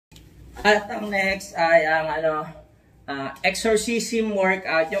At ang next ay ang exorcism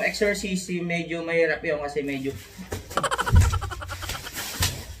workout. Yung exorcism medyo mahirap yun kasi medyo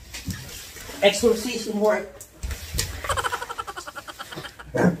exorcism work.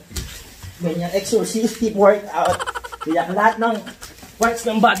 Ganyan, exorcism workout. Kaya lahat ng parts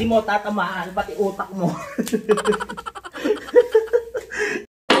ng body mo tatamaan, pati utak mo.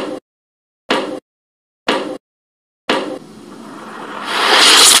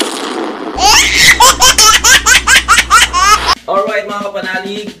 Alright mga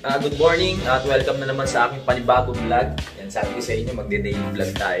kapanalig, good morning at welcome na naman sa aking panibagong vlog. Yan, sabi ko sa inyo, magde-daily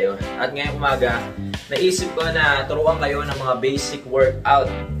vlog tayo. At ngayong umaga, naisip ko na turuan kayo ng mga basic workout.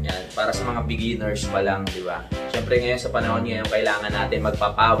 Yan, para sa mga beginners pa lang, di ba? Siyempre ngayon sa panahon ngayon, kailangan natin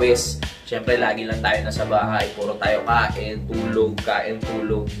magpapawis. Siyempre lagi lang tayo nasa bahay, puro tayo kain, tulog.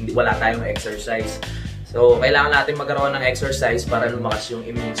 Hindi, wala tayong exercise. So, kailangan natin magkaroon ng exercise para lumakas yung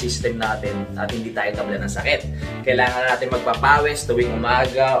immune system natin at hindi tayo tabla ng sakit. Kailangan natin magpapawis tuwing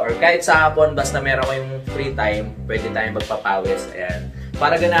umaga or kahit sa hapon, basta meron kayong free time, pwede tayong magpapawis. Ayan.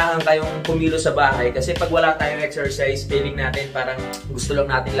 Para ganahan kayong pumilo sa bahay kasi pag wala tayong exercise, feeling natin parang gusto lang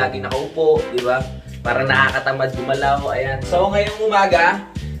natin lagi nakaupo, di ba? Parang nakakatamad gumalaw. Ayan. So, ngayong umaga,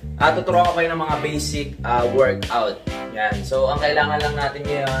 tuturuan ko kayo ng mga basic workout. Ayan. So, ang kailangan lang natin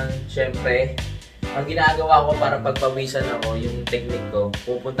ngayon, syempre, ang ginagawa ko para pagpawisan ako, yung technique ko,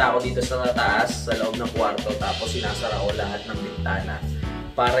 pupunta ako dito sa taas, sa loob ng kwarto, tapos sinasara ko lahat ng bintana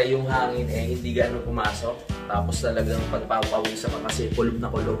para yung hangin hindi gano'ng pumasok. Tapos talagang pagpapawisan ka kasi kulob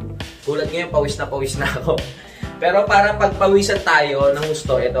na kulob. Tulad ngayon, pawis na ako. Pero para pagpawisan tayo ng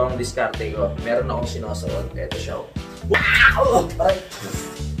gusto, ito ang diskarte ko. Meron akong sinusuot. Ito siya. Wow!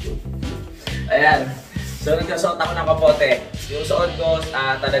 Ayan. So, nagkasuot ako ng kapote. Yung suot ko,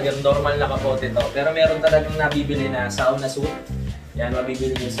 talagang normal na kapote to. Pero meron talagang nabibili na sauna suit. Yan,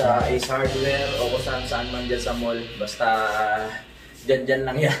 mabibili nyo sa Ace Hardware o kung saan man dyan sa mall. Basta, dyan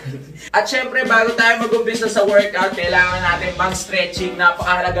lang yan. At syempre, bago tayo mag-umpisa sa workout, kailangan natin pang stretching.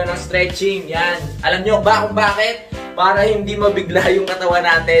 Napakahalaga ng stretching. Yan. Alam nyo ba kung bakit? Para hindi mabigla yung katawan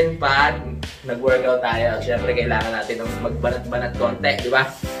natin pag nag-workout tayo. Syempre, kailangan natin ng magbanat-banat konti, di ba?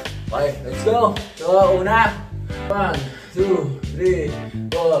 Okay, let's go! So, una, 1, 2, 3,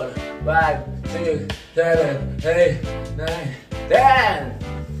 4, 5, 6, 7, 8, 9, 10!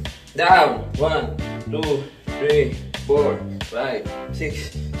 Down! 1, 2, 3, 4, 5,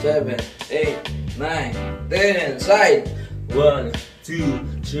 6, 7, 8, 9, 10! Side! 1, 2,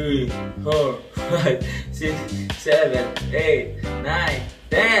 3, 4, 5, 6, 7, 8, 9,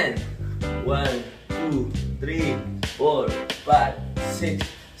 10! 1, 2, 3, 4, 5, 6,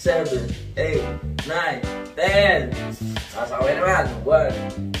 7, 8, 9, 10. Sasakawin naman.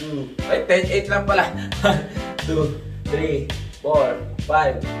 1, 2, ay, 10, 8 lang pala. 1, 2, 3, 4,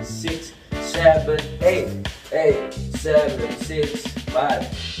 5, 6, 7, 8, 8, 7, 6, 5,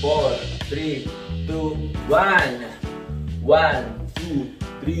 4, 3, 2, 1. 1, 2,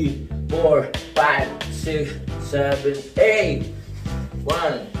 3, 4, 5, 6, 7, 8,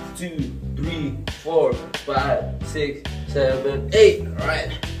 1, 2, 3, 4, 5, 6, 7, 8.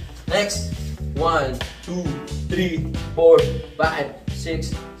 Alright. Next. 1, 2, 3, 4, 5,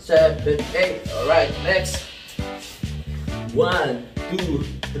 6, 7, 8. Alright. Next. 1, 2,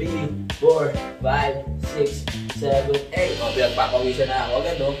 3, 4, 5, 6, 7, 8. O, pinagpapawisan na ako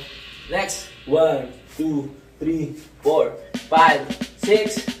agad, oh. Next. 1, 2, 3, 4, 5,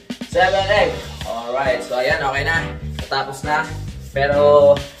 6, 7, 8. Alright. So, ayan. Okay na. Natapos na.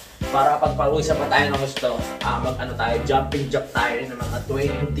 Pero, para pagpawisan pa tayo ng gusto, mag-ano tayo, jumping jack tayo ng mga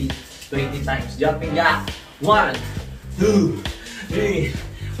 20 times. Jumping jack. 1, 2, 3,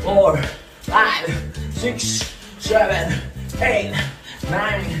 4, 5, 6, 7, 8,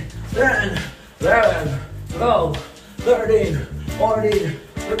 9, 10, 11, 12, 13, 14,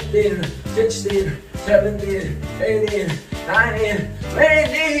 15, 16, 17, 18, 19,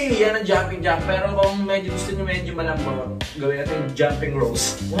 20! Yan ang jumping jack. Pero kung medyo gusto nyo medyo malambot, gawin natin yung jumping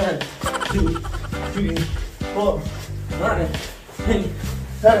rows. 1, 2, 3, 4, 5, 6,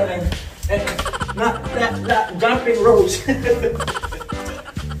 7, 8, jumping rows.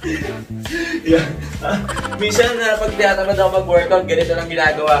 Yan. Minsan pag tinatamad ako mag-workout, ganito lang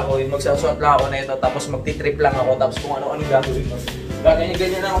ginagawa ko. Magsasuot lang ako na ito, tapos magti-trip lang ako, tapos kung ano-ano gagawin ko.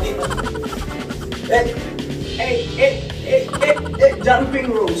 Ganyan ako dito.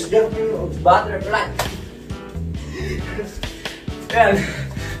 Jumping rows, butterfly. Yan.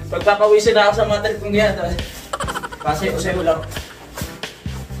 Pagpapawisin na ako sa mga trip kong yan. Sasayo-sayo lang.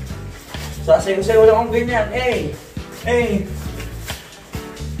 Sasayo-sayo lang akong ganyan.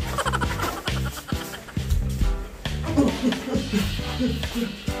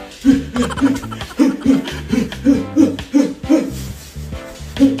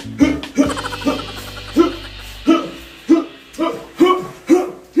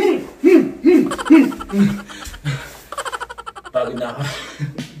 Pagod na ako.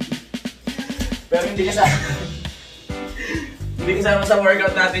 Pero hindi kasama sa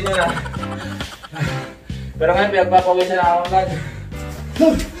workout natin yun ah. Pero ngayon, pinagpapawisan na ako agad.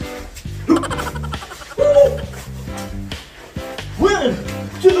 One,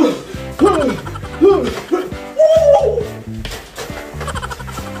 two,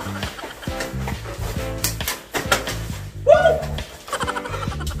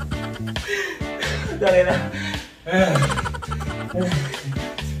 dali na.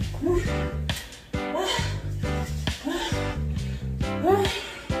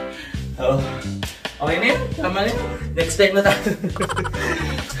 Oh. Okay na yun? Tama na yun? Next time na tayo.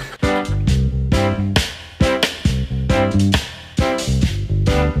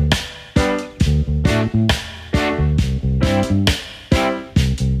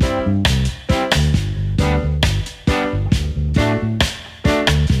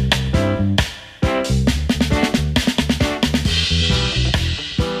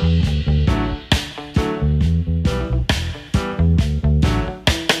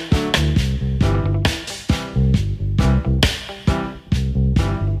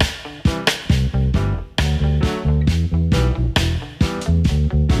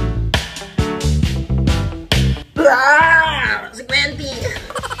 Si Quenty!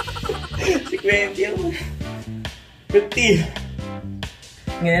 Si Quenty ako. 50!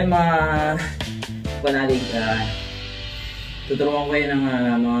 Ngayon mga kapanalig, tuturuan ko yun ng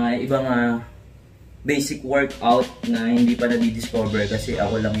mga ibang basic workout na hindi pa nadidiscover kasi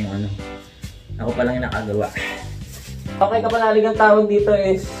ako lang yung ako pa lang yung nakagawa. Okay kapanalig, ang tawag dito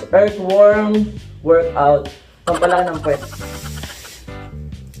is earthworm workout. Pampalaki ng pwet.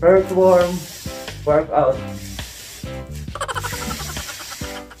 Earthworm workout.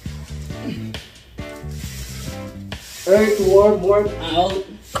 Earthworm workout.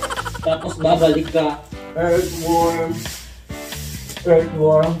 Tapos babalik ka. Earthworm.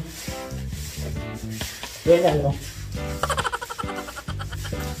 Ganyan, no?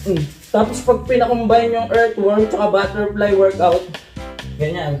 Tapos pag pinakombine yung earthworm tsaka butterfly workout,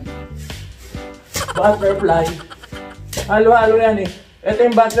 ganyan. Butterfly. Halo-halo yan eh.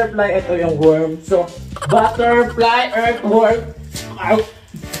 Ito yung butterfly, ito yung worm. So, butterfly, earthworm, out.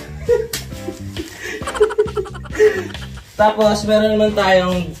 Tapos, meron naman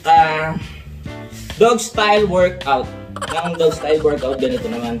tayong dog style workout. Ang dog style workout, ganito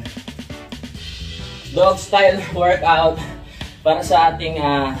naman. Dog style workout para sa ating,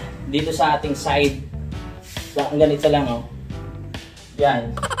 dito sa ating side. So, ang ganito lang, oh.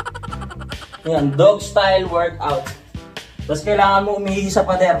 Yan. Yan, dog style workout. Tapos, kailangan mo umihi sa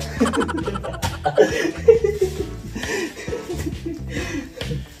pader.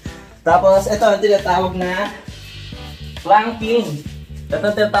 Tapos, ito ang tinatawag na planking. Ito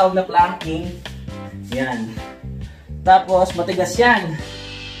ang tinatawag na planking. Yan. Tapos, matigas yan.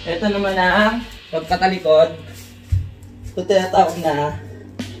 Ito naman ang pagkatalikod. Ito tinatawag na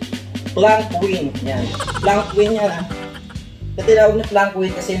plank wing. Yan. Plank wing yan. Ito tinatawag na plank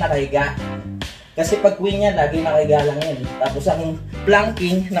wing kasi nakahiga. Kasi pag wing yan, lagi nakahiga lang yan. Tapos, ang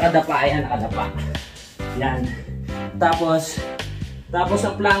planking, nakadapa. Ayan, nakadapa. Yan. Tapos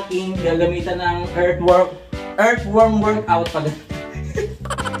ang planking, gagamitan ng earthworm workout pag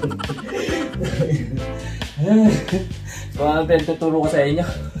so, ang tuturo ko sa inyo.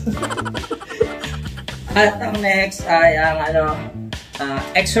 At ang next ay ang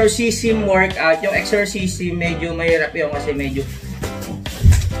exorcism workout. Yung exorcism medyo mahirap yun kasi medyo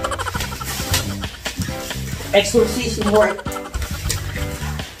exorcism work.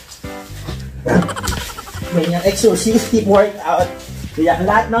 Ganyan, exorcism workout. Kaya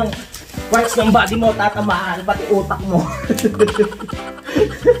lahat ng parts ng body mo tatamaan, pati utak mo.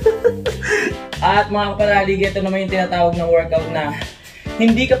 At mga kapanalig, ito naman yung tinatawag na workout na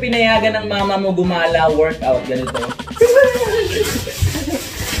hindi ka pinayagan ng mama mo gumala workout. Ganito.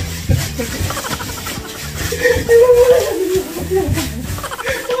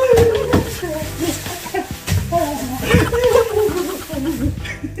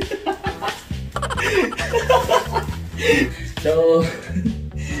 So,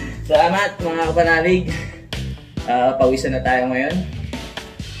 salamat mga kapanalig. Pawisan na tayo ngayon.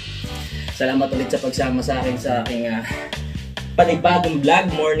 Salamat ulit sa pagsama sa akin sa aking panibagong vlog,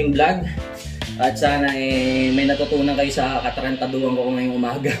 morning vlog. At sana may natutunan kayo sa katarantaduhan ko ngayong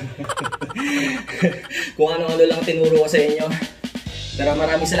umaga. Kung ano-ano lang tinuro ko sa inyo. Pero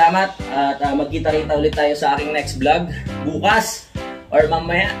maraming salamat at magkita-kita ulit tayo sa aking next vlog bukas. or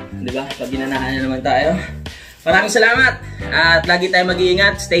mamaya, di ba? Pag ginanahan na naman tayo. Maraming salamat at lagi tayo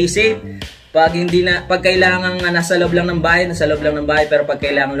mag-iingat, stay safe. Pag kailangan nasa loob lang ng bahay, pero pag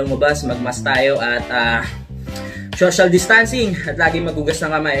kailangan lumabas, magmask tayo at social distancing at lagi maghugas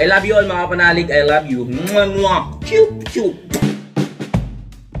ng kamay. I love you all mga kapanalig. I love you. Mwah, mwah. Cute, cute.